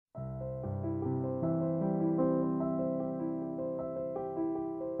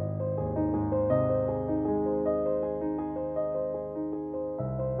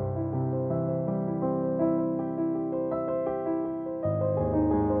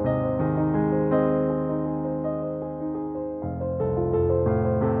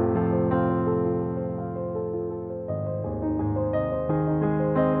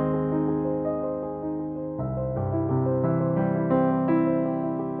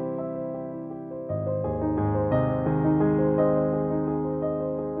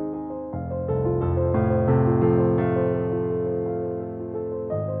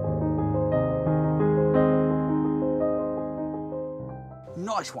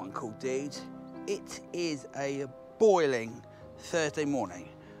nice one, cool dudes. It is a boiling Thursday morning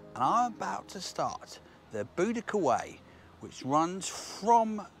and I'm about to start the Boudicca way, which runs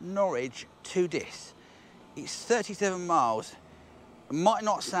from Norwich to Dis. It's 37 miles. It might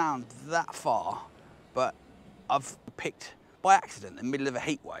not sound that far, but I've picked by accident the middle of a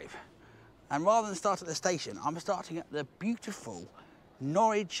heat wave. And rather than start at the station, I'm starting at the beautiful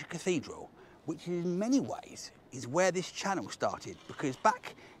Norwich Cathedral, which in many ways is where this channel started, because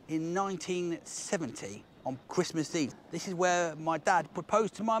back in 1970 on Christmas Eve, this is where my dad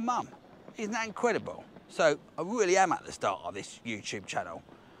proposed to my mum. Isn't that incredible? So I really am at the start of this YouTube channel.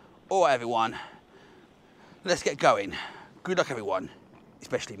 All right, everyone, let's get going. Good luck, everyone,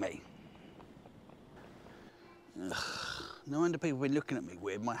 especially me. Ugh, no wonder people have been looking at me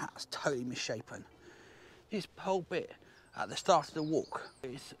weird. My hat's totally misshapen. This whole bit at the start of the walk,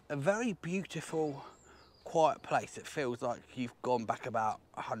 it's a very beautiful, quiet place that feels like you've gone back about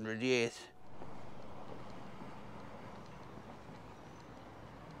 100 years.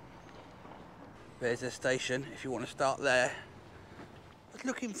 There's the station, if you want to start there. I was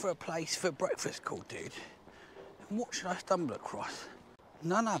looking for a place for breakfast, cool dude. And what should I stumble across?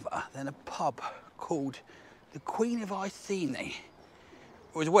 None other than a pub called the Queen of Iceni.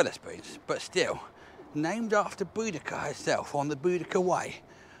 It was Wetherspoons, but still, named after Boudicca herself on the Boudicca way.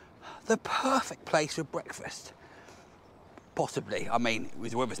 The perfect place for breakfast. Possibly, I mean, it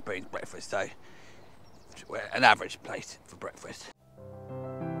was Wetherspoons breakfast, so an average place for breakfast.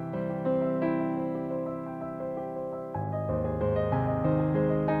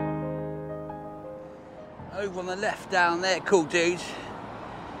 Over on the left down there, cool dudes,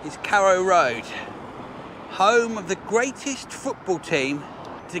 is Carrow Road, home of the greatest football team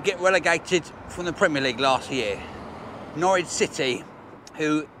to get relegated from the Premier League last year, Norwich City,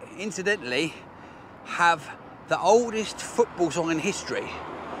 who incidentally have the oldest football song in history,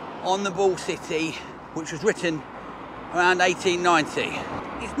 On the Ball City, which was written around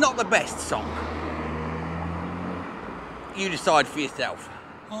 1890. It's not the best song. You decide for yourself.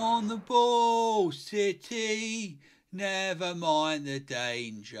 On the ball, City, never mind the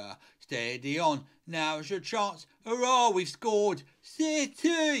danger. Steady on, now's your chance. Hurrah, we've scored.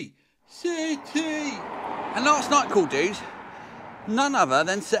 City, City. And last night, cool dudes, none other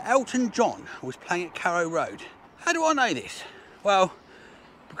than Sir Elton John was playing at Carrow Road. How do I know this? Well,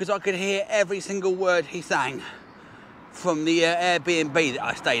 because I could hear every single word he sang from the Airbnb that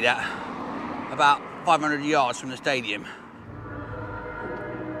I stayed at, about 500 yards from the stadium.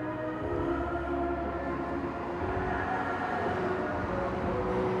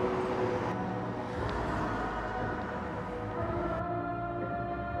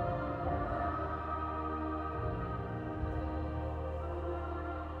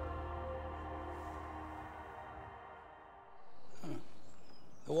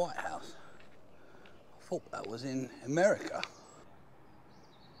 The White House. I thought that was in America.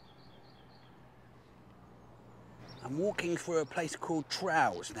 I'm walking through a place called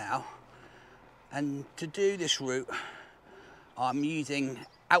Trowes now, and to do this route I'm using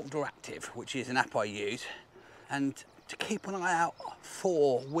Outdoor Active, which is an app I use, and to keep an eye out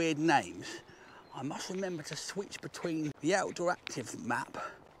for weird names I must remember to switch between the Outdoor Active map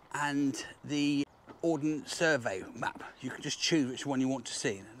and the Ordnance Survey map. You can just choose which one you want to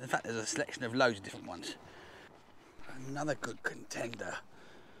see. In fact, there's a selection of loads of different ones. Another good contender,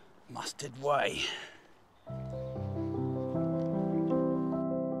 Mustard Way.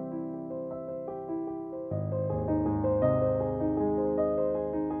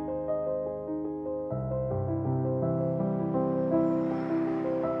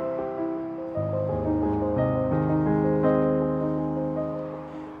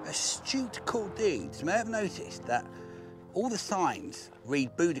 Astute cool dudes may have noticed that all the signs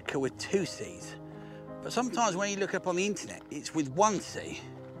read Boudicca with 2 C's, but sometimes when you look up on the internet it's with 1 C,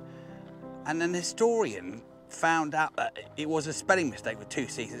 and an historian found out that it was a spelling mistake with 2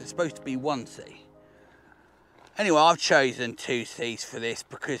 C's. It's supposed to be 1 C. Anyway, I've chosen 2 C's for this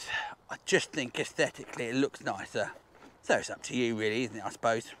because I just think aesthetically it looks nicer. So it's up to you really, isn't it, I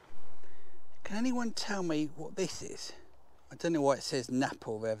suppose. Can anyone tell me what this is? I don't know why it says Napa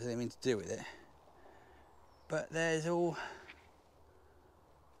or whatever they mean to do with it, but there's all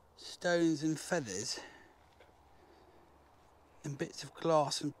stones and feathers and bits of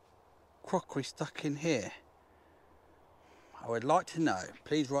glass and crockery stuck in here. I would like to know,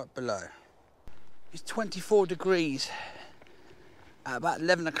 please write below. It's 24 degrees at about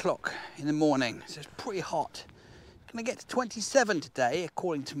 11 o'clock in the morning, so it's pretty hot. Gonna get to 27 today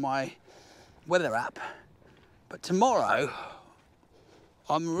according to my weather app. But tomorrow,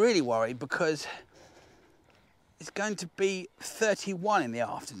 I'm really worried because it's going to be 31 in the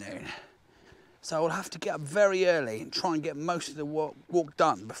afternoon. So I'll have to get up very early and try and get most of the walk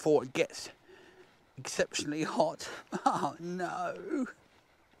done before it gets exceptionally hot. Oh no.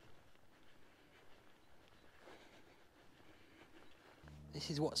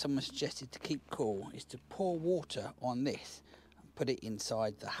 This is what someone suggested to keep cool, is to pour water on this and put it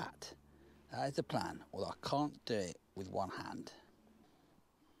inside the hat. That is the plan, although I can't do it with one hand.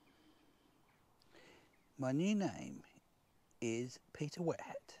 My new name is Peter Wethead.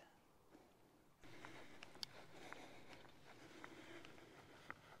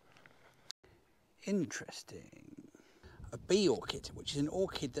 Interesting. A bee orchid, which is an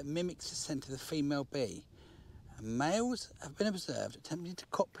orchid that mimics the scent of the female bee. And males have been observed attempting to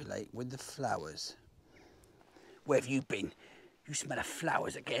copulate with the flowers. Where have you been? You smell of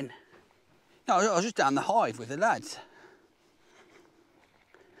flowers again? No, I was just down the hive with the lads.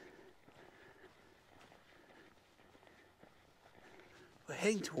 We're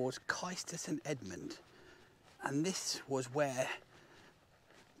heading towards Keybaord St Edmund, and this was where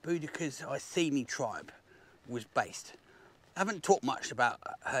Boudicca's Iceni tribe was based. I haven't talked much about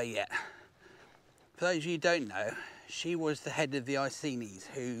her yet. For those of you who don't know, she was the head of the Icenes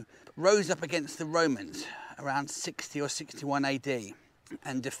who rose up against the Romans around 60 or 61 AD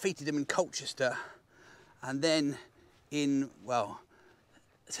and defeated them in Colchester, and then in, well,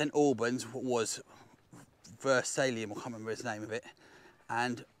 St Albans, what was Versalium, I can't remember his name of it,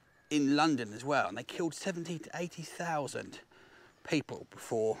 and in London as well, and they killed 70 to 80,000 people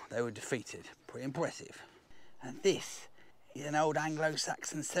before they were defeated. Pretty impressive. And this is an old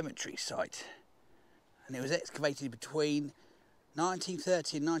Anglo-Saxon cemetery site, and it was excavated between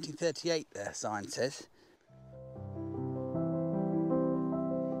 1930 and 1938, their sign says.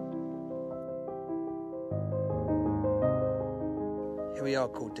 Here we are,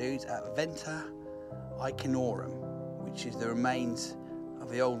 cool dudes, at Venta Icenorum, which is the remains of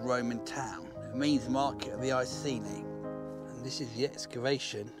the old Roman town. It means market of the Iceni. And this is the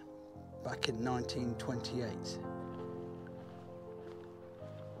excavation back in 1928.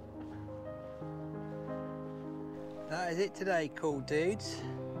 That is it today, cool dudes.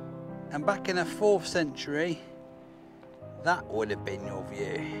 And back in the 4th century, that would have been your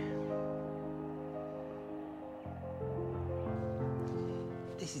view.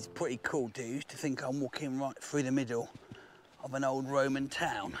 This is pretty cool, dudes, to think I'm walking right through the middle of an old Roman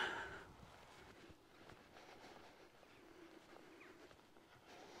town.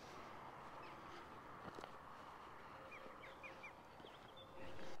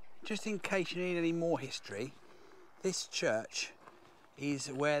 Just in case you need any more history, this church is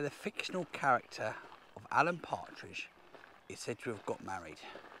where the fictional character of Alan Partridge is said to have got married.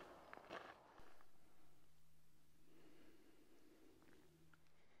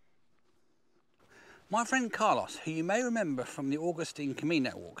 My friend Carlos, who you may remember from the Augustine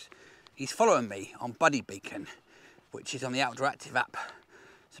Camino walks, he's following me on Buddy Beacon, which is on the Outdoor Active app,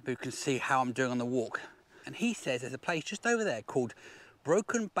 so people can see how I'm doing on the walk. And he says there's a place just over there called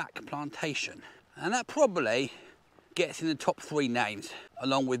Broken Back Plantation, and that probably gets in the top 3 names,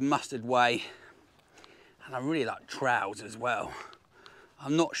 along with Mustard Way, and I really like Trowels as well.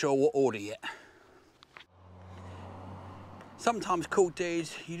 I'm not sure what order yet. Sometimes, cool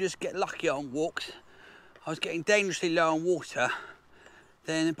dudes, you just get lucky on walks. I was getting dangerously low on water,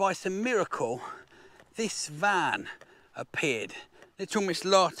 then by some miracle, this van appeared. Little Miss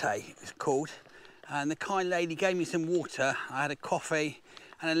Latte it's called, and the kind lady gave me some water. I had a coffee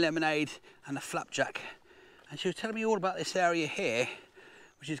and a lemonade and a flapjack, and she was telling me all about this area here,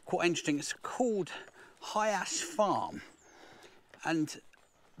 which is quite interesting. It's called High Ash Farm, and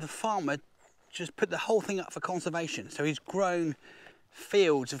the farmer just put the whole thing up for conservation. So he's grown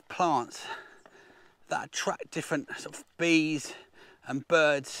fields of plants that attract different sort of bees and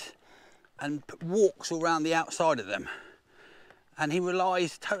birds, and walks all around the outside of them. And he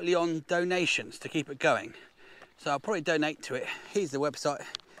relies totally on donations to keep it going. So I'll probably donate to it. Here's the website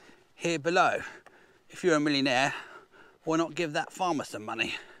here below. If you're a millionaire, why not give that farmer some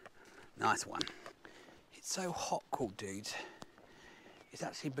money? Nice one. It's so hot, cool dudes. It's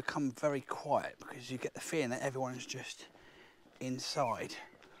actually become very quiet because you get the feeling that everyone's just inside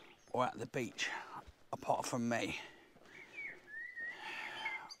or at the beach, apart from me.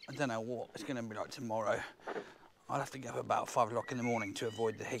 I don't know what it's going to be like tomorrow. I'll have to get up about 5 o'clock in the morning to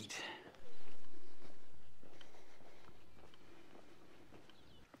avoid the heat.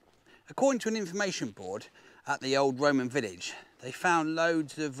 According to an information board at the old Roman village, they found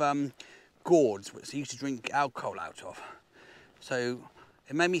loads of gourds which they used to drink alcohol out of. So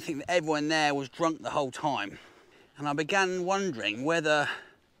it made me think that everyone there was drunk the whole time. And I began wondering whether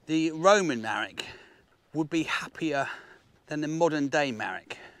the Roman Marek would be happier than the modern day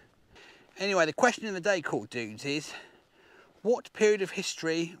Marek. Anyway, the question of the day, cool dudes, is what period of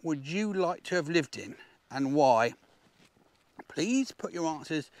history would you like to have lived in and why? Please put your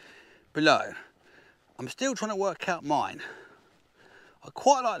answers below. I'm still trying to work out mine. I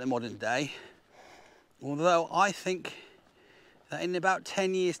quite like the modern day, although I think that in about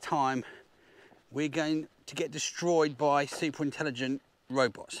 10 years' time, we're going to get destroyed by super intelligent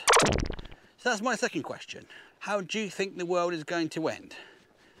robots. So that's my second question. How do you think the world is going to end?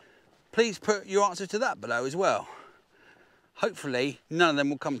 Please put your answers to that below as well. Hopefully, none of them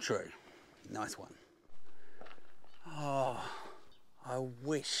will come true. Nice one. Oh, I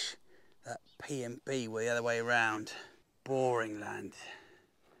wish that P&B were the other way around. Boring land.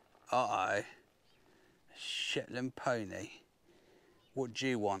 Uh-oh. Shetland pony. What do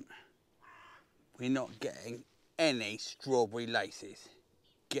you want? We're not getting any strawberry laces.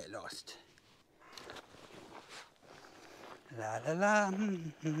 Get lost. La la la,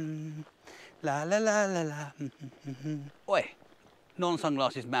 la la la la la. Oi,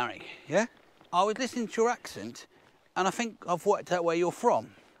 non-sunglasses Marek, yeah? I was listening to your accent and I think I've worked out where you're from.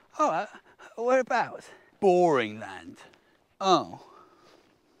 Alright, whereabouts? Boring land. Oh.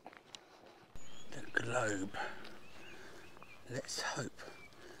 The Globe. Let's hope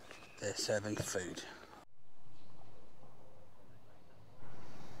they're serving food.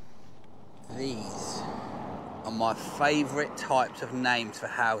 These are my favourite types of names for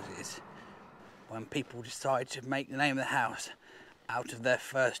houses. When people decide to make the name of the house out of their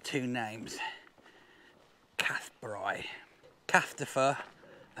first two names. Cathbri, Cathtifer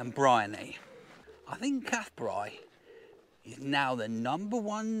and Bryony. I think Cathbri is now the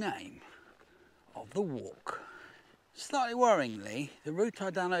 #1 name of the walk. Slightly worryingly, the route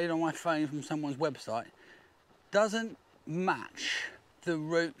I downloaded on my phone from someone's website doesn't match the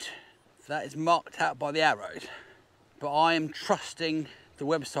route that is marked out by the arrows. But I am trusting the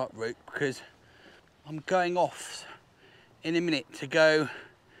website route because I'm going off in a minute to go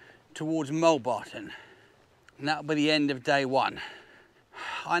towards Mulbarton. And that'll be the end of day one.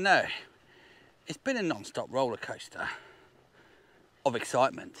 I know, it's been a non-stop roller coaster of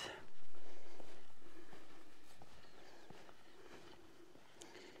excitement.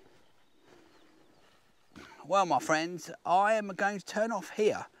 Well, my friends, I am going to turn off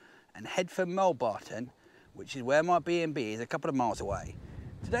here and head for Mulbarton, which is where my B&B is, a couple of miles away.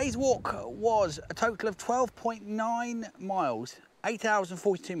 Today's walk was a total of 12.9 miles, 8 hours and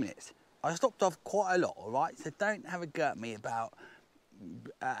 42 minutes. I stopped off quite a lot, all right? So don't have a go at me about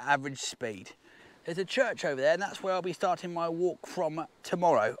average speed. There's a church over there, and that's where I'll be starting my walk from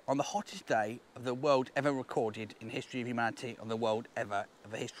tomorrow on the hottest day of the world ever recorded in history of humanity, on the world ever,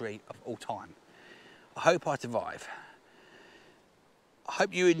 of the history of all time. I hope I survive. I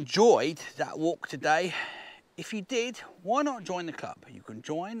hope you enjoyed that walk today. If you did, why not join the club? You can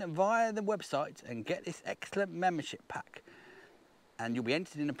join via the website and get this excellent membership pack, and you'll be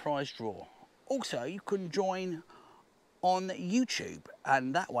entered in a prize draw. Also, you can join on YouTube,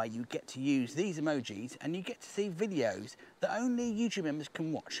 and that way you get to use these emojis and you get to see videos that only YouTube members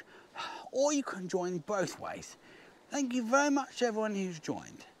can watch. Or you can join both ways. Thank you very much to everyone who's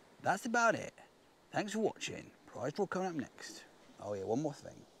joined. That's about it. Thanks for watching. Prize draw coming up next. Oh yeah, one more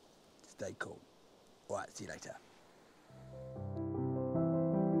thing. Stay cool. All right, see you later.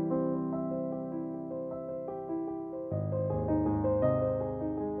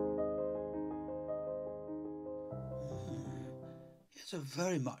 Yes, I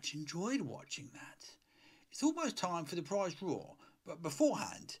very much enjoyed watching that. It's almost time for the prize draw, but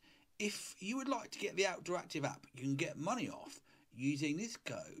beforehand, if you would like to get the Outdoor Active app, you can get money off using this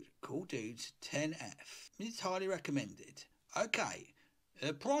code, CoolDudes10F. It's highly recommended. Okay,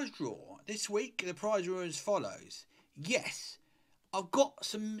 the prize draw. This week, the prize draw is as follows. Yes, I've got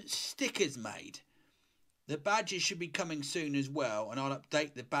some stickers made. The badges should be coming soon as well, and I'll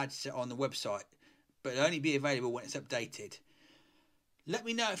update the badge set on the website, but it'll only be available when it's updated. Let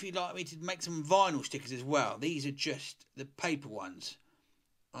me know if you'd like me to make some vinyl stickers as well. These are just the paper ones,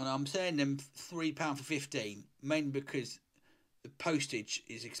 and I'm selling them £3 for 15, mainly because the postage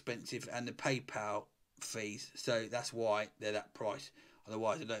is expensive and the PayPal fees, so that's why they're that price.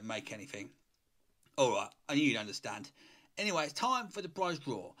 Otherwise, I don't make anything. All right, I knew you'd understand. Anyway, it's time for the prize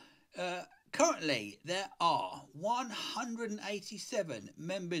draw. Currently, there are 187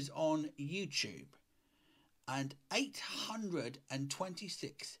 members on YouTube and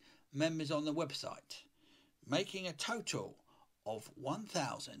 826 members on the website, making a total of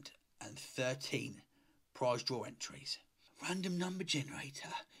 1,013 prize draw entries. Random number generator.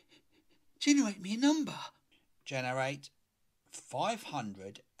 Generate me a number. Generate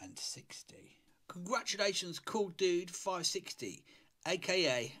 560. Congratulations, Cool Dude 560,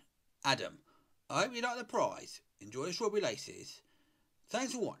 aka Adam. I hope you like the prize. Enjoy the strawberry laces.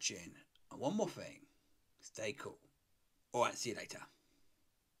 Thanks for watching. And one more thing, stay cool. Alright, see you later.